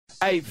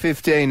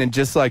8:15, and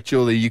just like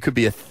Julie, you could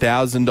be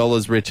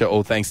 $1,000 richer,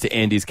 all thanks to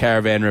Andy's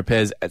Caravan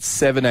Repairs at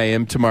 7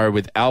 a.m. tomorrow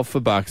with Alpha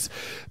Bucks.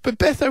 But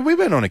Betho, we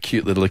went on a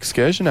cute little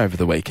excursion over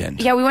the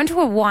weekend. Yeah, we went to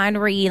a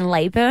winery in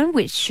Leyburn,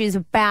 which is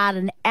about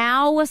an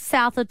hour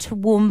south of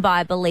Toowoomba,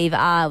 I believe. It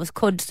was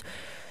called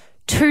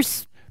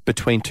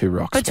Between Two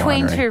Rocks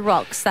Between Winery. Two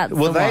Rocks, that's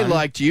Well, the they one.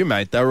 liked you,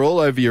 mate. They were all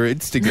over your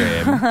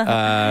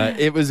Instagram.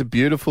 It was a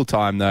beautiful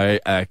time, though,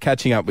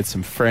 catching up with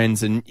some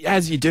friends. And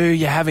as you do,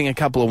 you're having a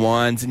couple of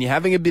wines and you're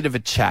having a bit of a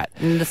chat.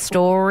 And the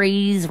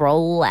stories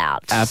roll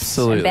out.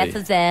 Absolutely. And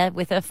Beth is there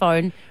with her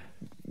phone,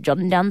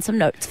 jotting down some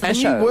notes for And the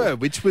show. you were,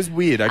 which was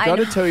weird. I got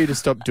to tell you to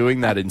stop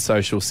doing that in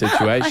social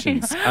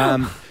situations.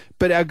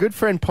 But our good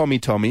friend Pommy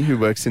Tommy, who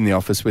works in the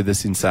office with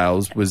us in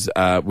sales, was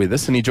with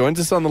us, and he joins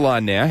us on the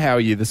line now. How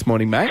are you this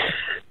morning, mate?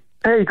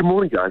 Hey, good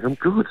morning, guys. I'm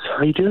good.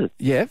 How you doing?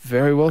 Yeah,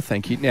 very well,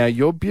 thank you. Now,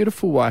 your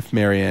beautiful wife,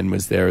 Marianne,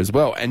 was there as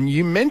well, and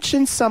you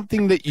mentioned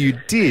something that you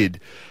did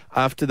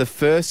after the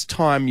first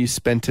time you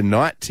spent a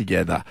night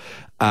together.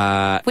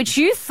 Which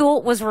you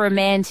thought was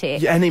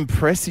romantic. And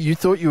impress her. You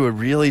thought you were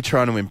really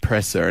trying to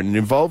impress her, and it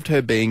involved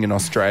her being an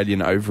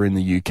Australian over in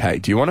the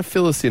UK. Do you want to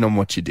fill us in on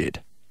what you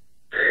did?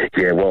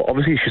 Yeah, well,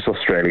 obviously she's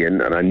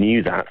Australian, and I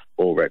knew that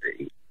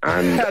already.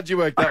 And How'd you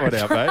work that one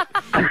out,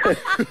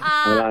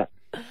 mate?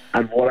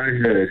 and what I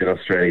heard in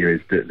Australia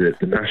is that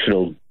the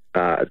national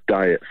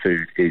diet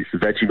food is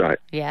Vegemite,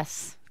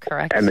 Yes,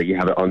 correct. and that you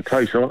have it on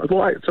toast. So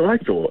I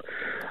thought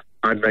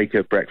I'd make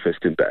a breakfast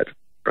in bed,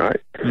 right?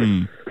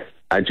 And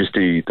just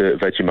do the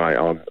Vegemite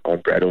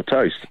on bread or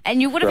toast.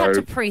 And you would have had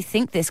to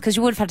pre-think this because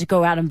you would have had to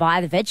go out and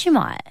buy the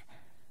Vegemite.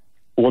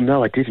 Well,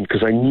 no, I didn't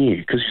because I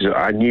knew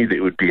that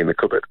it would be in the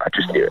cupboard. I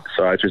just knew it.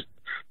 So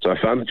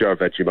I found the jar of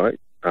Vegemite.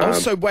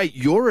 Also, wait,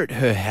 you're at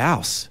her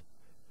house.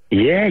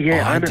 Yeah,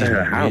 I I'm at her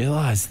didn't house.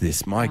 realise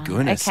this. My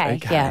goodness. Okay,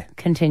 yeah,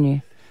 continue.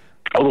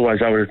 Otherwise,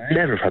 I would have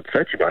never had the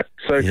Vegemite.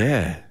 So,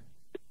 Yeah.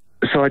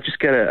 so I just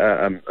get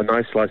a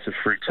nice slice of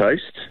fruit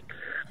toast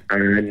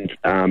and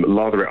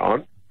lather it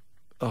on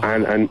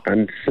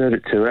and serve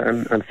it to her.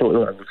 And thought,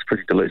 oh, that looks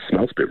pretty delicious.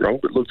 Smells a bit wrong,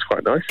 but looks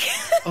quite nice.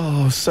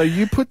 Oh, so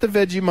you put the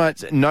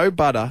Vegemites, no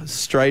butter,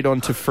 straight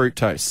onto fruit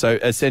toast. So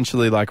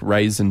essentially like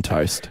raisin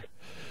toast.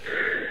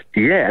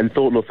 Yeah, and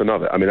thought nothing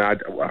of it. I mean, I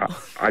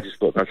just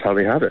thought that's how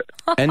they have it.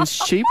 And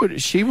she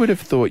would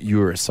have thought you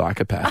were a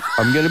psychopath.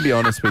 I'm going to be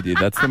honest with you.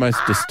 That's the most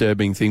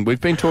disturbing thing.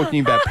 We've been talking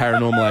about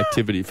paranormal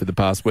activity for the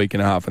past week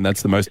and a half, and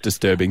that's the most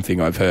disturbing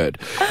thing I've heard.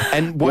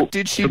 And what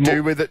did she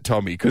do with it,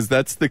 Tommy? Because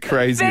that's the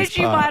craziest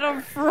part. Vegemite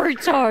on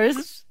fruit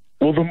toast.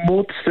 Well, the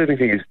more disturbing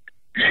thing is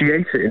she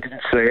ate it and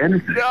didn't say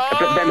anything. No!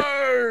 But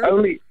then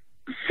only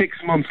 6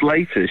 months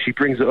later, she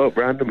brings it up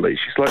randomly.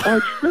 She's like,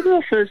 "Oh, do you remember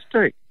our first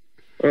date?"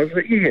 I was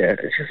like, "Yeah."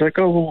 And she's like,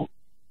 "Oh, well,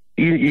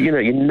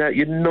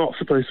 you're not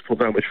supposed to put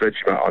that much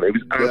Vegemite on. It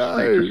was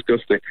absolutely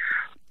disgusting."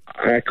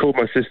 I called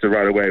my sister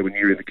right away when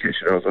you were in the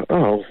kitchen. I was like,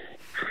 "Oh."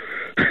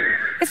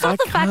 It's not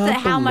the fact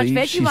that how much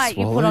Vegemite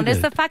you put on,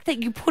 it's the fact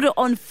that you put it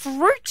on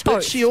fruit toast.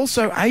 But she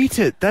also ate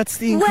it. That's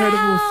the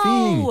incredible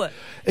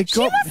thing.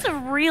 She must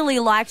have really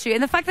liked you.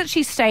 And the fact that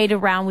she stayed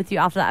around with you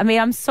after that, I mean,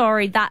 I'm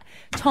sorry, that,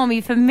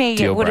 Tommy, for me,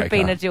 it would have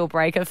been a deal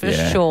breaker for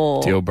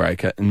sure. Deal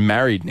breaker. And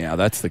married now.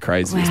 That's the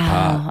craziest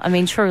part. I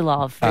mean, true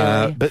love,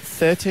 really. But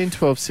 13,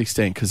 12,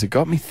 16, because it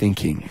got me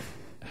thinking,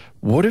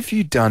 what have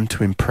you done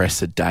to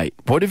impress a date?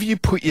 What have you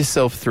put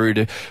yourself through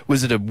to?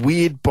 Was it a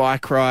weird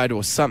bike ride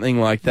or something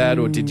like that?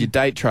 Or did your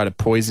date try to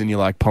poison you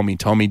like Pommy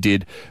Tommy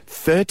did?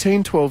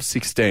 13, 12,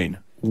 16,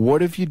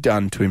 what have you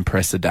done to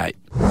impress a date?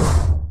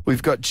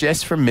 We've got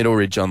Jess from Middle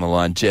Ridge on the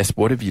line. Jess,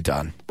 what have you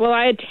done? Well,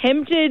 I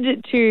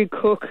attempted to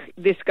cook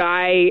this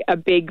guy a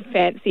big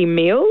fancy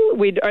meal.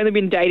 We'd only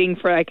been dating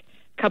for like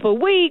a couple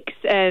of weeks,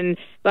 and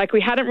like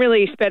we hadn't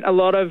really spent a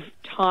lot of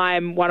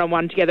time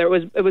one-on-one together.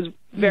 It was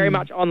very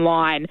much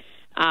online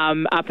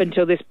up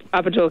until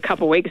a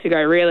couple of weeks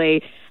ago,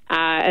 really.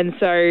 And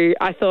so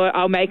I thought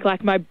I'll make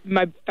like my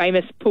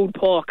famous pulled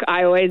pork.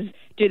 I always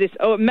do this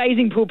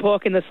amazing pulled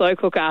pork in the slow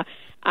cooker.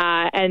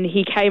 And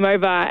he came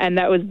over, and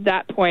that was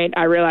that point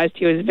I realised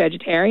he was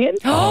vegetarian.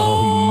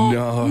 Oh,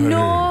 no.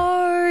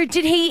 No.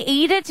 Did he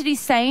eat it? Did he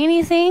say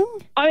anything?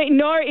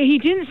 No, he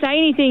didn't say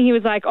anything. He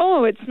was like,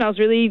 "Oh, it smells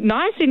really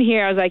nice in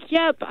here." I was like,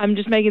 "Yep, I'm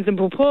just making some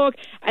pulled pork."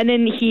 And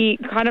then he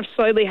kind of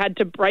slowly had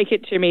to break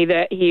it to me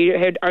that he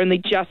had only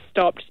just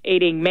stopped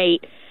eating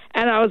meat.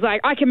 And I was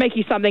like, I can make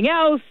you something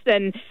else.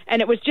 And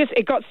it was just,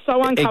 it got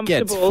so uncomfortable. It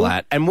gets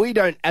flat. And we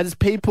don't,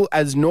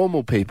 as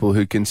normal people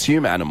who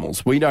consume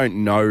animals, we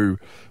don't know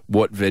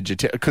what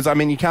vegetarian, because I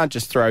mean, you can't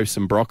just throw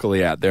some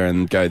broccoli out there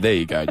and go, there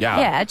you go.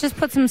 Yeah, just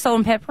put some salt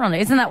and pepper on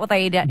it. Isn't that what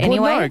they eat anyway?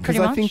 Well, no, because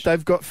I think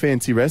they've got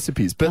fancy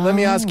recipes. But let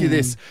me ask you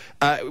this.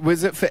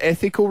 Was it for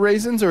ethical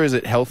reasons or is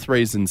it health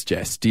reasons,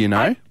 Jess? Do you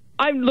know?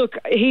 Look,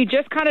 he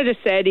just kind of just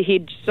said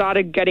he'd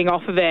started getting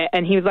off of it,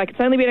 and he was like, it's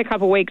only been a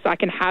couple of weeks, I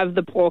can have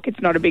the pork,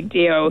 it's not a big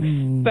deal.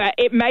 But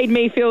it made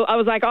me feel, I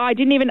was like, I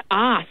didn't even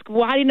ask.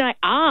 Why didn't I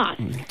ask?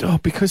 Oh,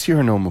 because you're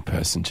a normal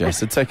person,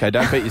 Jess. It's okay.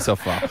 Don't beat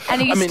yourself up.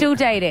 And are you still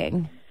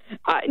dating?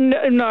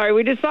 No,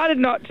 we decided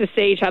not to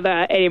see each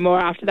other anymore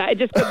after that.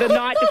 The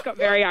night just got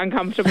very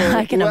uncomfortable.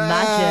 I can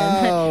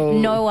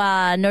imagine.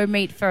 No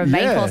meat for a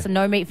main course and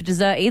no meat for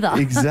dessert either.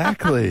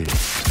 Exactly.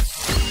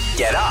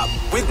 Get up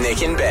with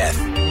Nick and Beth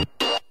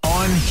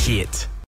on Hit.